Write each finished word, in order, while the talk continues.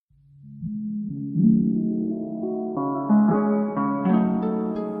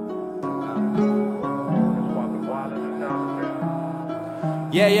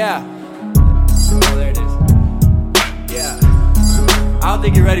Yeah. Oh, there it is. Yeah. I don't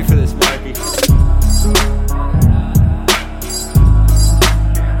think you're ready for this, Marky.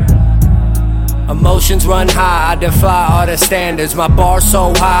 Emotions run high, I defy all the standards. My bar's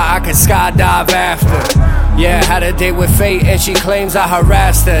so high, I can skydive after. Yeah, had a date with fate and she claims I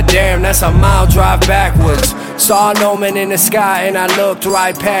harassed her. Damn, that's a mile drive backwards. Saw an omen in the sky and I looked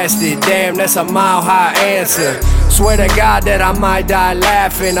right past it. Damn, that's a mile high answer. Swear to God that I might die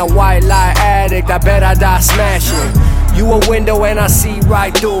laughing. A white lie addict, I bet I die smashing. You a window and I see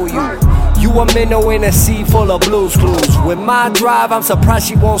right through you. You a minnow in a sea full of Blue's Clues. With my drive, I'm surprised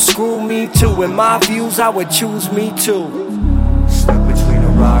she won't screw me too. With my views, I would choose me too. Stuck between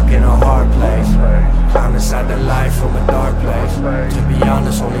a rock and a hard place. Found inside the light from a dark place. To be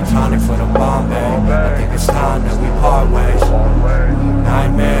honest, only tonic for the Bombay. I think it's time that we part ways.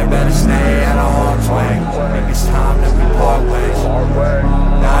 Nightmare, better stay at a arm's way. I think it's time that we part ways.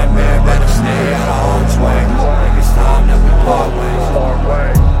 Nightmare, better stay at a arm's way. I think it's time that we part ways.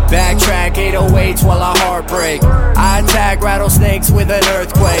 Backtrack 808s while I heartbreak. I attack rattlesnakes with an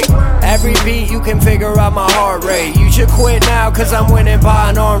earthquake. Every beat you can figure out my heart rate. You should quit now cause I'm winning by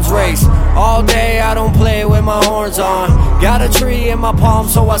an arms race. All day I don't play with my horns on. Got a tree in my palm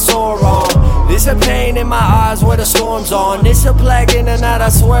so I soar on. This a pain in my eyes where the storm's on. This a plague in the night I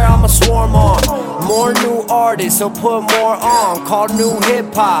swear I'ma swarm on. More new artists so put more on. Called new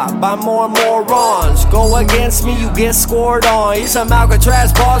hip hop by more morons. Go against me you get scored on. It's some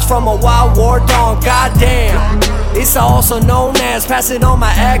Alcatraz bars from a wild war dawn. Goddamn. It's also known as passing on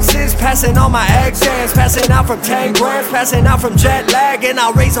my exes, passing on my exams, passing out from 10 grams, passing out from jet lag, and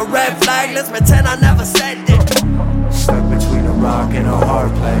I'll raise a red flag. Let's pretend I never said it. Stuck between a rock and a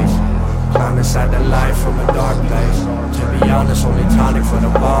hard place. Climb inside the light from a dark place. To be honest, only tonic for the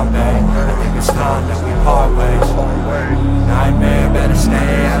Bombay. I think it's time that we part ways. Nightmare, better stay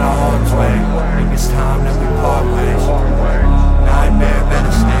at a arm's way. I think it's time that we part ways. Nightmare,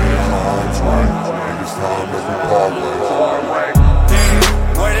 better stay at a arm's way. I think it's time that we part ways. Damn,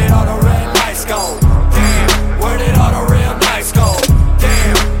 where did all the red lights go? Damn, where did all the real nights go?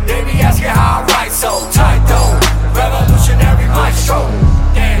 Damn, they be asking how I write so tight though. Revolutionary maestro.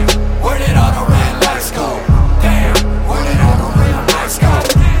 Damn, where did all the red lights go? Damn, where did all the real nights go?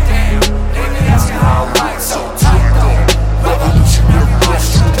 Damn, they be asking how I write so tight though. Revolutionary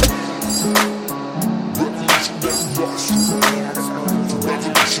maestro.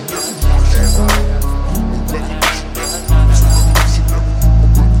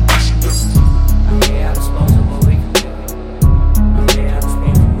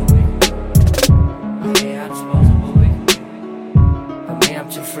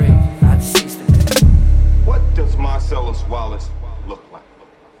 What does Marcellus Wallace look like?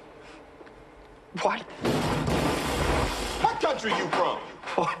 What? What country you from?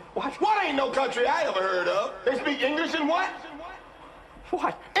 What? What ain't no country I ever heard of? They speak English and what?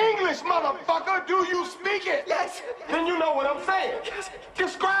 What? English, motherfucker! Do you speak it? Yes. Then you know what I'm saying. Yes.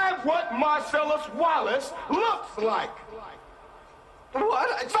 Describe what Marcellus Wallace looks like.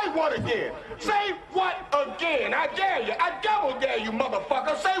 What? Say what again? Say what again? I dare you. I double dare you,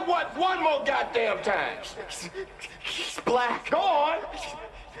 motherfucker. Say what one more goddamn time. He's black. Go on.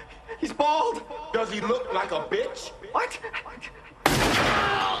 He's bald. Does he look like a bitch? What?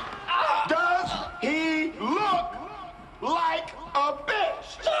 Does he look like a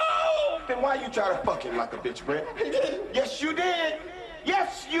bitch? No! Then why you try to fuck him like a bitch, Brett? Yes, you did.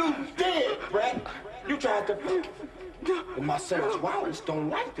 Yes, you did, Brett. You tried to fuck him. But Marcellus Wallace don't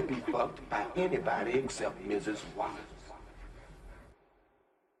like to be fucked by anybody except Mrs. Wallace.